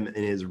see him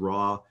in his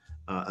raw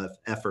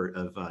effort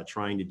of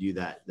trying to do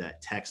that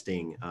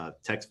texting,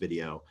 text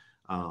video.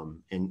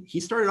 And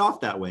he started off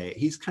that way.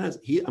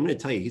 I'm going to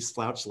tell you, he's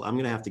slouched. I'm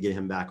going to have to get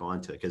him back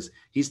onto it because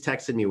he's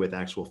texted me with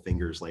actual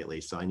fingers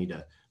lately. So I need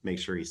to make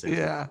sure he sends.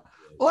 Yeah.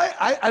 Well,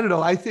 I don't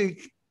know. I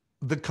think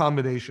the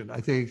combination,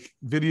 I think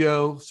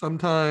video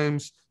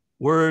sometimes,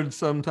 words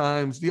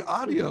sometimes, the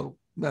audio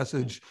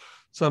message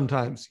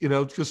sometimes,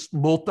 just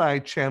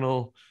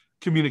multi-channel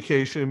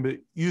communication, but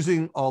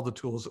using all the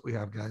tools that we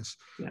have, guys.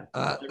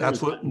 Yeah.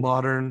 That's what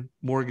modern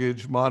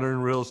mortgage,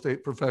 modern real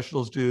estate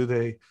professionals do.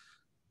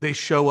 They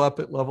show up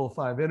at level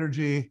 5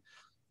 energy.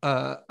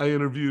 I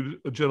interviewed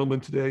a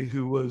gentleman today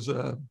who was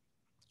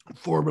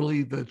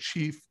formerly the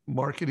chief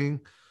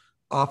marketing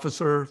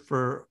officer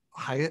for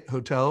Hyatt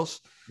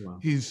Hotels. Wow.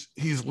 He's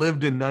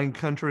lived in 9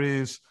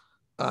 countries.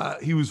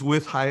 He was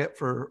with Hyatt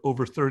for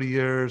over 30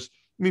 years.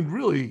 I mean,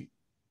 really,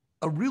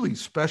 a really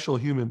special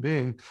human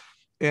being.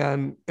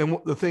 And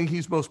the thing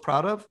he's most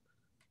proud of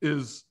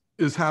is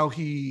how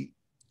he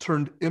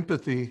turned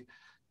empathy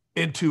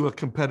into a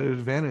competitive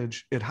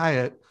advantage at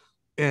Hyatt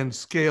and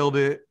scaled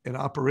it and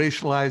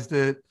operationalized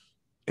it.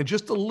 And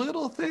just the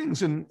little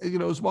things. And,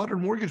 as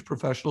modern mortgage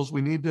professionals,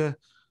 we need to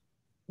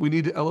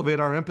elevate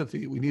our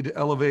empathy. We need to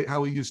elevate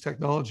how we use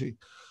technology.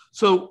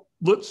 So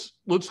let's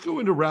go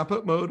into wrap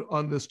up mode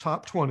on this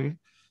top 20.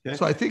 Okay.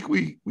 So I think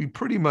we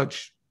pretty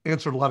much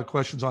answered a lot of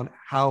questions on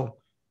how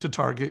to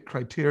target,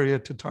 criteria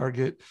to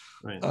target.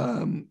 Right.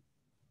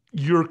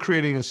 You're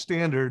creating a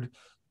standard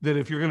that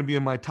if you're going to be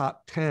in my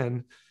top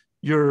 10,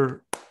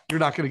 you're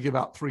not going to give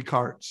out 3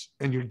 cards,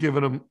 and you're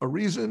giving them a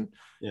reason.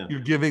 Yeah. You're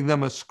giving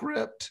them a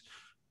script.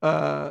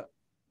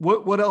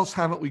 What else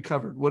haven't we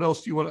covered? What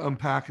else do you want to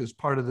unpack as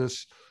part of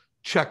this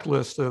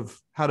checklist of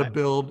how to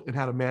build and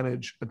how to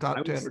manage a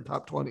top 10 or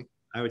top 20?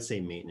 I would say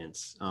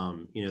maintenance.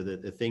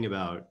 The thing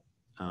about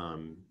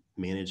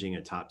managing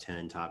a top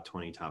 10, top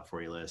 20, top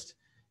 40 list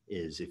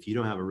is if you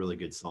don't have a really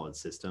good solid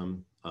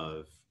system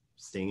of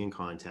staying in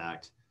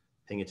contact,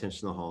 paying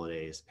attention to the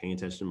holidays, paying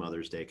attention to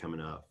Mother's Day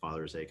coming up,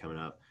 Father's Day coming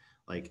up,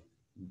 like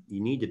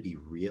you need to be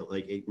real.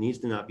 Like it needs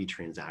to not be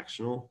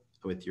transactional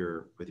with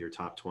your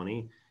top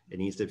 20. It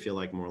needs to feel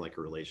like more like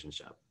a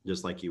relationship,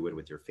 just like you would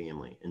with your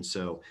family. And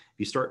so if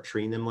you start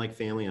treating them like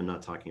family, I'm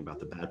not talking about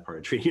the bad part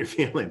of treating your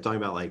family. I'm talking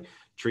about like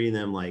treating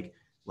them like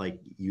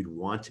you'd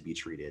want to be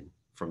treated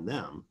from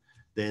them,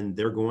 then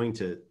they're going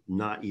to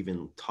not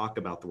even talk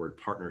about the word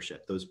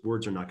partnership. Those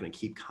words are not going to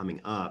keep coming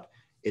up.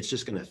 It's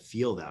just going to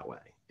feel that way.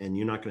 And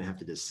you're not going to have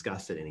to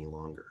discuss it any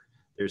longer.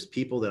 There's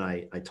people that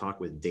I talk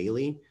with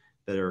daily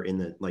that are in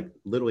the, like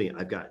literally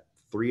I've got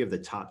 3 of the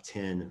top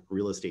 10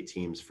 real estate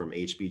teams from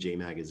HBJ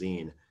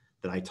magazine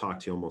that I talk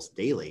to almost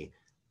daily,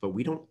 but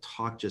we don't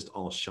talk just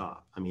all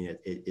shop. I mean,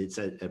 it's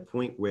at a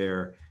point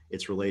where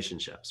it's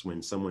relationships.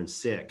 When someone's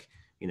sick,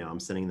 I'm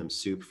sending them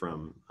soup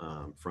from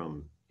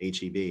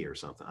HEB or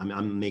something.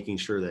 I'm making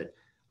sure that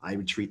I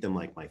would treat them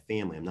like my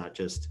family. I'm not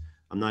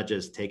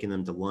just taking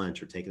them to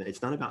lunch or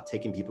it's not about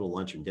taking people to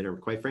lunch and dinner.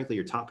 Quite frankly,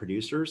 your top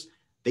producers,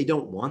 they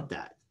don't want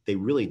that. They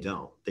really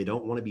don't. They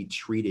don't want to be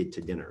treated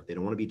to dinner. They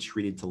don't want to be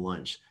treated to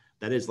lunch.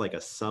 That is like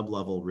a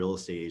sub-level real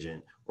estate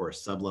agent or a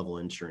sub-level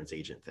insurance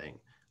agent thing.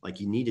 Like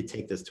you need to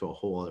take this to a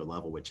whole other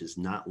level, which is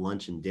not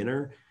lunch and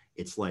dinner.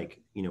 It's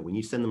like, when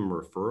you send them a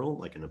referral,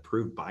 like an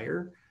approved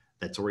buyer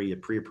that's already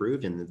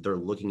pre-approved and they're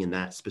looking in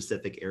that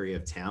specific area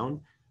of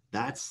town,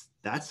 that's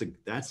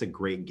a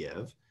great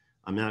give.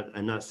 I'm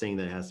not saying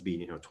that it has to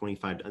be,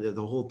 25.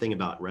 The whole thing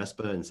about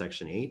RESPA and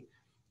Section 8,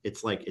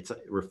 it's like it's a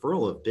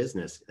referral of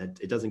business.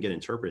 It doesn't get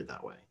interpreted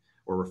that way.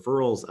 Or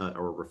referrals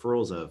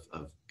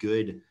of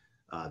good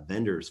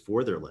vendors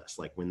for their list.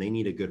 Like when they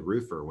need a good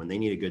roofer, when they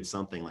need a good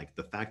something, like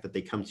the fact that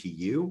they come to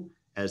you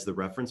as the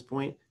reference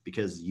point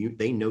because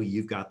they know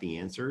you've got the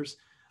answers.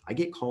 I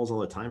get calls all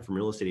the time from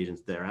real estate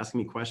agents that are asking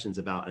me questions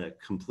about a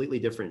completely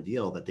different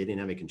deal that they didn't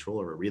have any control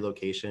over, a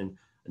relocation,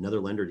 another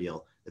lender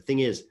deal. The thing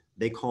is,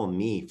 they call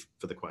me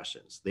for the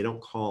questions. They don't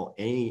call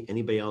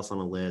anybody else on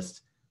a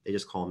list. They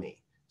just call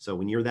me. So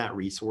when you're that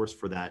resource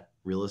for that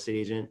real estate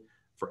agent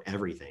for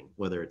everything,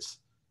 whether it's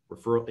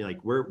referral, like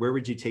where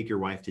would you take your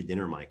wife to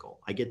dinner,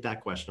 Michael? I get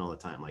that question all the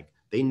time. Like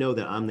they know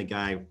that I'm the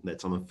guy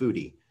I'm a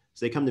foodie.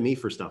 So they come to me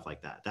for stuff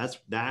like that.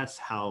 That's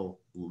how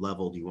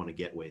leveled you want to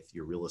get with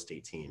your real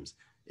estate teams,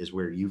 is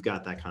where you've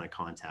got that kind of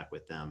contact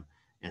with them.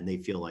 And they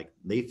feel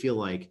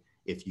like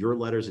if your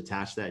letter's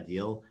attached to that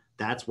deal,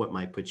 that's what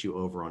might put you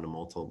over on a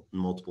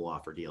multiple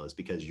offer deal, is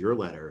because your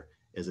letter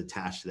is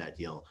attached to that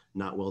deal,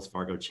 not Wells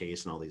Fargo,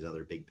 Chase, and all these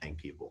other big bank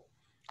people.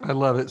 I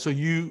love it. So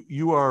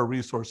you are a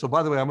resource. So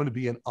by the way, I'm going to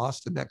be in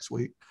Austin next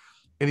week.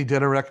 Any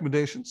dinner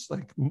recommendations?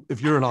 Like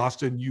if you're in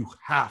Austin, you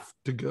have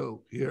to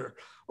go here.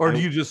 Or do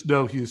you just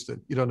know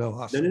Houston? You don't know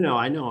Austin? No.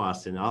 I know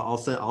Austin. I'll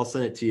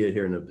send it to you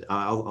here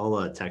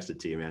I'll text it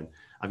to you, man.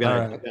 I've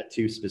got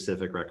 2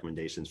 specific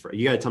recommendations for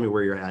you. Got to tell me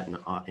where you're at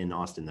in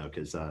Austin though,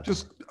 because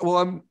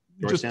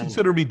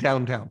consider me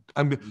downtown.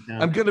 I'm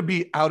going to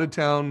be out of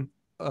town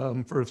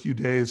for a few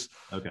days.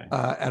 Okay.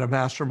 At a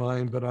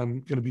mastermind, but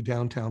I'm going to be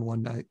downtown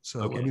one night.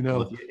 So okay. Let me know.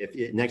 Well,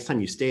 if next time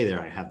you stay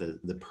there, I have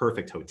the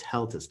perfect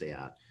hotel to stay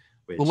at.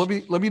 Well,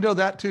 let me know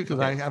that too,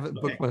 because I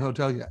haven't booked my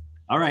hotel yet.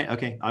 All right.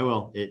 Okay. I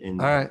will. All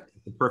right.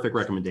 The perfect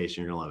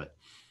recommendation. You're going to love it.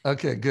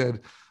 Okay,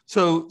 good.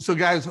 So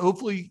guys,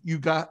 hopefully you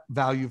got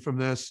value from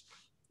this.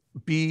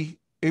 Be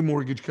a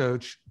mortgage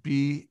coach,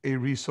 be a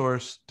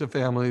resource to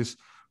families.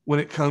 When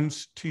it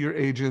comes to your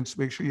agents,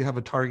 make sure you have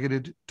a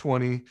targeted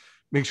 20.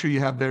 Make sure you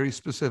have very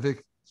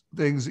specific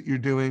things that you're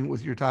doing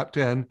with your top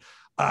 10.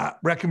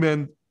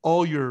 Recommend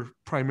all your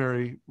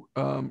primary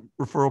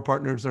referral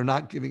partners. They're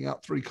not giving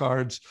out 3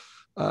 cards.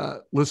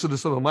 Listen to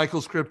some of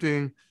Michael's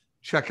scripting.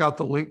 Check out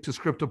the link to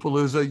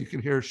Scriptapalooza. You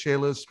can hear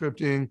Shayla's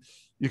scripting.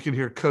 You can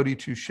hear Cody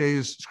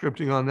Touche's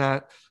scripting on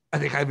that. I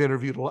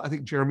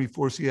think Jeremy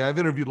Forcier. I've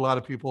interviewed a lot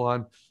of people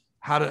on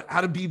how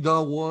to be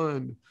the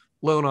one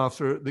loan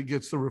officer that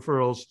gets the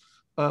referrals.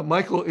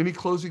 Michael, any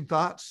closing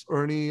thoughts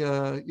or any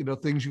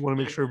things you want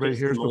to make sure everybody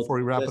hears before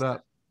we wrap it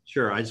up?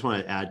 Sure. I just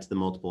want to add to the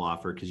multiple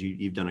offer, because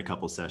you've done a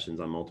couple sessions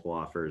on multiple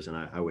offers, and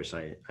I wish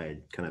I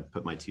had kind of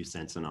put my 2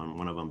 cents in on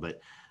one of them. But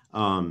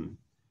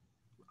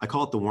I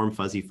call it the warm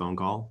fuzzy phone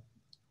call,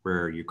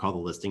 where you call the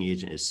listing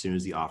agent as soon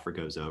as the offer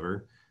goes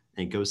over,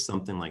 and it goes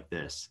something like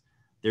this.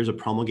 There's a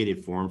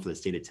promulgated form for the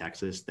state of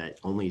Texas that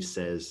only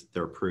says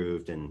they're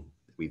approved and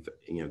we've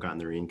gotten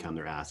their income,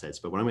 their assets.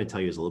 But what I'm going to tell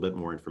you is a little bit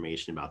more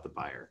information about the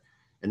buyer.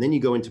 And then you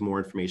go into more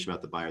information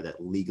about the buyer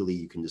that legally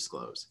you can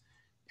disclose.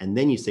 And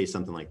then you say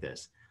something like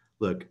this.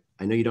 Look,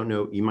 I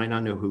know you might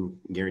not know who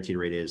Guaranteed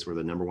Rate is. We're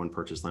the #1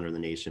 purchase lender in the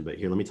nation, but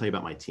here, let me tell you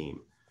about my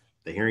team.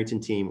 The Harrington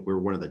team, we're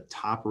one of the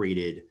top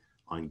rated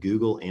on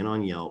Google and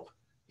on Yelp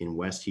in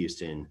West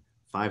Houston,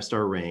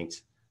 5-star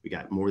ranked. We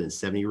got more than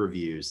 70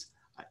 reviews.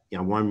 I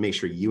want to make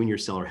sure you and your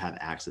seller have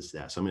access to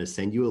that. So I'm going to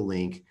send you a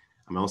link.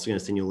 I'm also going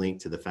to send you a link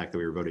to the fact that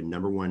we were voted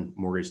 #1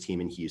 mortgage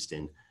team in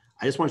Houston.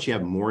 I just want you to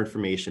have more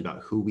information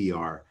about who we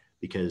are,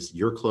 because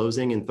your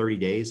closing in 30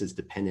 days is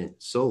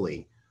dependent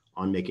solely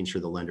on making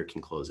sure the lender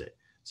can close it.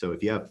 So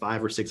if you have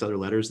 5 or 6 other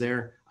letters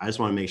there, I just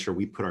want to make sure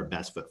we put our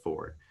best foot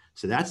forward.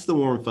 So that's the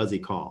warm fuzzy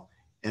call.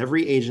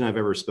 Every agent I've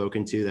ever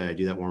spoken to that I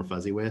do that warm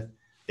fuzzy with,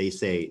 they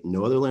say,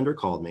 no other lender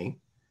called me.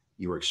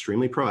 You were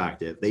extremely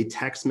proactive. They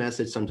text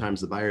message sometimes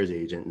the buyer's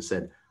agent and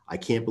said, I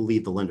can't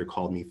believe the lender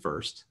called me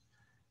first.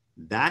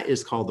 That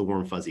is called the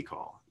warm fuzzy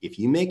call. If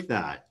you make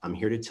that, I'm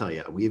here to tell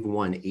you, we've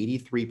won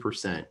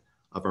 83%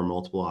 of our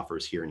multiple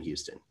offers here in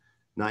Houston.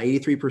 Not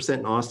 83%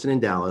 in Austin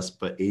and Dallas,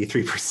 but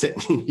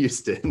 83% in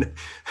Houston.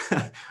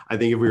 I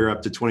think if we were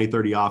up to 20,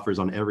 30 offers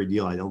on every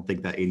deal, I don't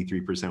think that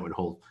 83% would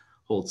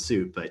hold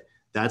suit. But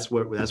that's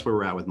where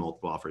we're at with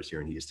multiple offers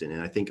here in Houston.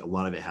 And I think a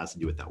lot of it has to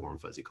do with that warm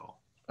fuzzy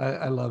call.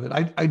 I love it.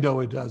 I know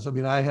it does. I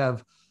mean, I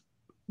have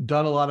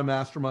done a lot of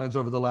masterminds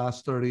over the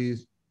last 30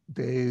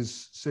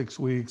 days, 6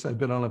 weeks. I've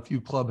been on a few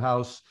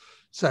clubhouse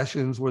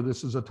sessions where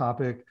this is a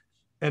topic,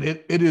 and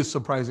it is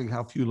surprising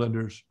how few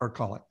lenders are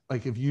calling.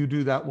 Like if you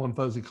do that one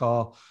fuzzy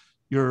call,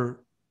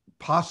 you're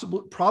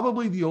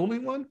probably the only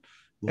one.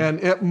 Yeah.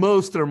 And at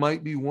most there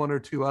might be 1 or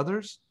 2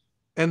 others.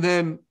 And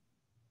then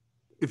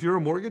if you're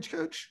a mortgage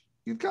coach,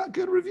 you've got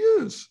good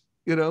reviews.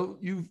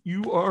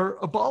 You are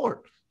a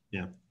baller.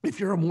 Yeah. If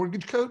you're a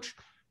mortgage coach,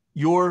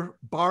 your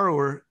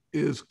borrower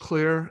is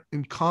clear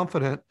and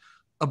confident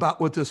about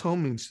what this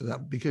home means to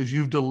them because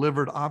you've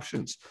delivered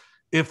options.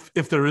 If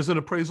there is an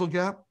appraisal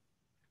gap,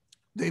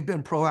 they've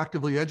been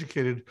proactively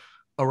educated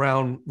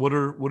around what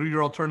are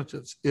your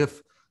alternatives.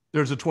 If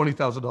there's a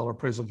 $20,000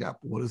 appraisal gap,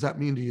 what does that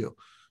mean to you?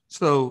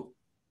 So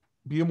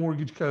be a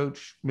mortgage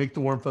coach, make the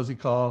warm fuzzy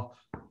call.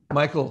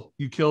 Michael,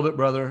 you killed it,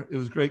 brother. It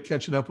was great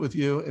catching up with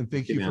you. And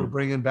thank you for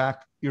bringing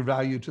back your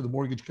value to the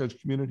mortgage coach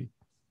community.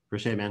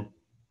 Appreciate it, man.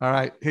 All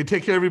right. Hey,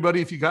 take care, everybody.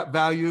 If you got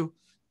value,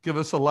 give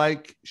us a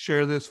like,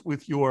 share this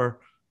with your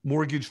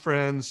mortgage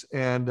friends.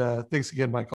 And thanks again, Michael.